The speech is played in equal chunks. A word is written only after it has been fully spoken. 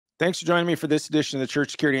Thanks for joining me for this edition of the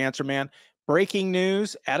Church Security Answer Man. Breaking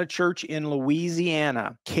news at a church in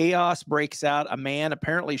Louisiana. Chaos breaks out. A man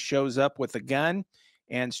apparently shows up with a gun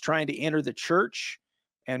and is trying to enter the church,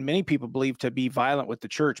 and many people believe to be violent with the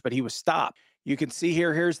church, but he was stopped. You can see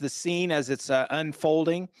here's the scene as it's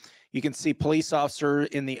unfolding. You can see police officer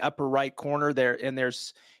in the upper right corner there, and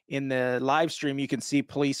there's in the live stream, you can see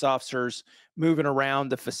police officers moving around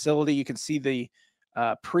the facility. You can see the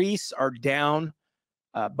priests are down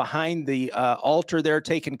behind the altar there,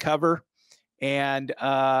 taking cover. And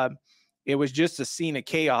it was just a scene of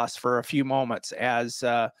chaos for a few moments as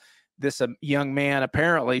this young man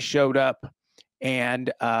apparently showed up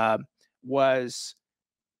and was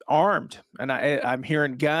armed. And I'm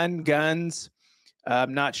hearing guns.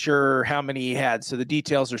 I'm not sure how many he had, so the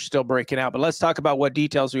details are still breaking out. But let's talk about what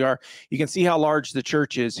details we are. You can see how large the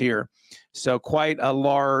church is here. So quite a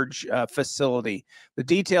large facility. The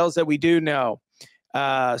details that we do know: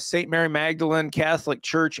 St. Mary Magdalene Catholic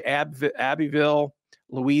Church, Abbeville,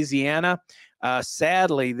 Louisiana.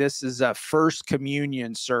 Sadly, this is a first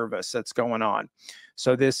communion service that's going on.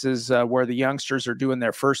 So this is where the youngsters are doing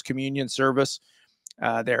their first communion service.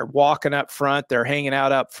 They're walking up front. They're hanging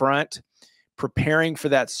out up front, preparing for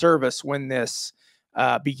that service when this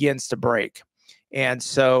begins to break. And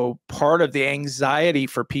so part of the anxiety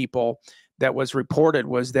for people that was reported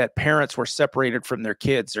was that parents were separated from their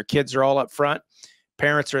kids. Their kids are all up front.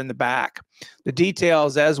 Parents are in the back. The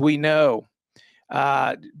details, as we know,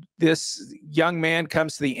 this young man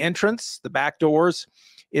comes to the entrance, the back doors,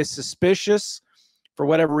 is suspicious for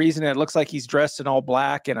whatever reason. It looks like he's dressed in all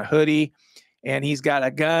black and a hoodie, and he's got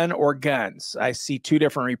a gun or guns. I see two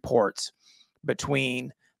different reports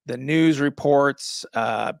between the news reports,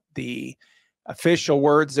 the official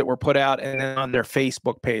words that were put out, and then on their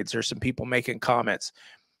Facebook page, there's some people making comments.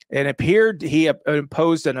 It appeared he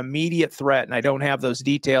imposed an immediate threat, and I don't have those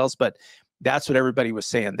details, but that's what everybody was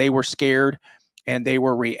saying. They were scared, and they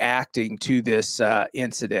were reacting to this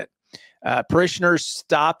incident. Parishioners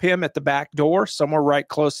stop him at the back door, somewhere right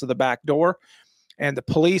close to the back door, and the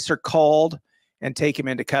police are called and take him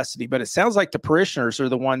into custody. But it sounds like the parishioners are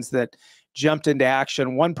the ones that jumped into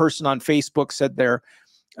action. One person on Facebook said their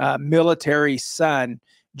military son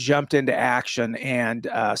jumped into action and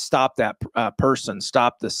stopped that person,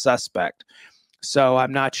 stopped the suspect. So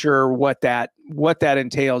I'm not sure what that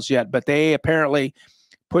entails yet, but they apparently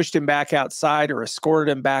pushed him back outside or escorted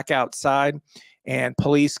him back outside, and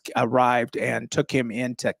police arrived and took him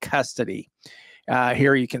into custody.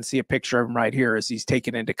 Here you can see a picture of him right here as he's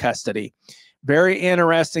taken into custody. Very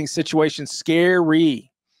interesting situation, scary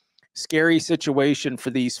situation for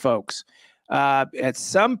these folks. At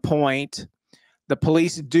some point, the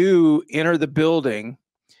police do enter the building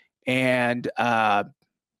and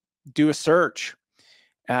do a search.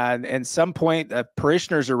 And at some point, the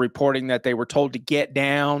parishioners are reporting that they were told to get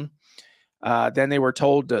down. Then they were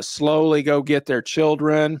told to slowly go get their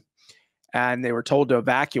children, and they were told to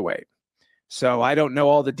evacuate. So I don't know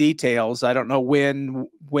all the details. I don't know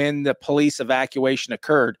when the police evacuation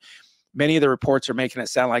occurred. Many of the reports are making it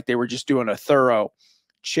sound like they were just doing a thorough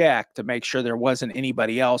check to make sure there wasn't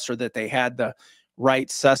anybody else or that they had the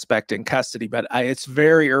right suspect in custody. But it's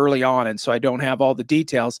very early on, and so I don't have all the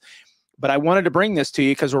details. But I wanted to bring this to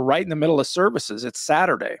you because we're right in the middle of services. It's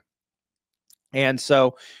Saturday. And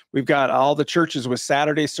so we've got all the churches with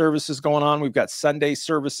Saturday services going on. We've got Sunday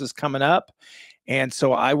services coming up. And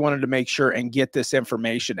so I wanted to make sure and get this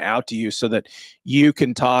information out to you so that you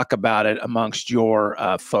can talk about it amongst your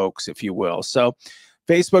folks, if you will. So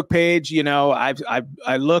Facebook page, you know,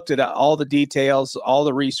 I looked at all the details, all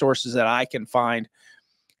the resources that I can find,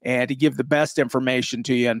 and to give the best information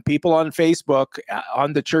to you. And people on Facebook,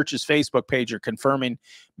 on the church's Facebook page, are confirming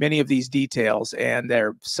many of these details, and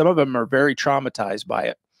some of them are very traumatized by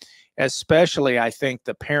it. Especially, I think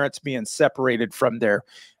the parents being separated from their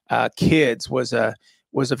kids was a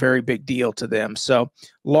very big deal to them. So,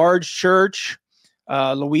 large church,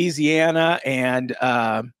 Louisiana, and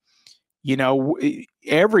you know,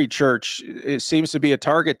 every church, it seems to be a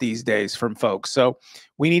target these days from folks. So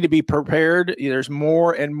we need to be prepared. There's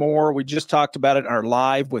more and more. We just talked about it in our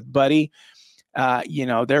live with Buddy. You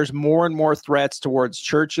know, there's more and more threats towards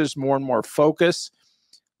churches, more and more focus.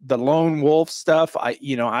 The lone wolf stuff,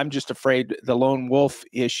 I'm just afraid the lone wolf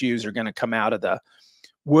issues are going to come out of the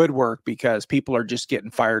woodwork because people are just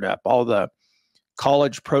getting fired up. All the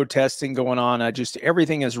college protesting going on,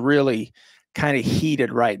 everything is really kind of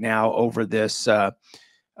heated right now over this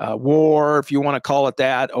war, if you want to call it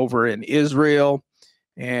that, over in Israel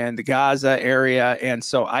and the Gaza area. And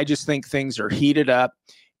so I just think things are heated up,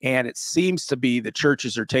 and it seems to be the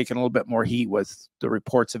churches are taking a little bit more heat with the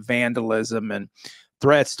reports of vandalism and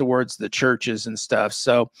threats towards the churches and stuff.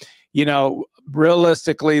 So,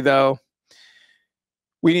 realistically, though,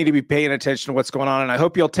 we need to be paying attention to what's going on. And I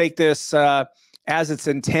hope you'll take this as it's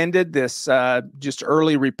intended, this just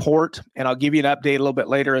early report. And I'll give you an update a little bit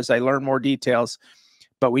later as I learn more details.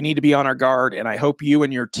 But we need to be on our guard. And I hope you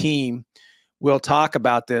and your team will talk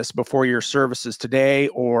about this before your services today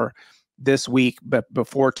or this week, but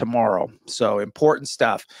before tomorrow. So important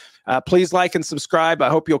stuff. Please like and subscribe. I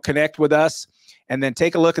hope you'll connect with us. And then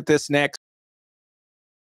take a look at this next.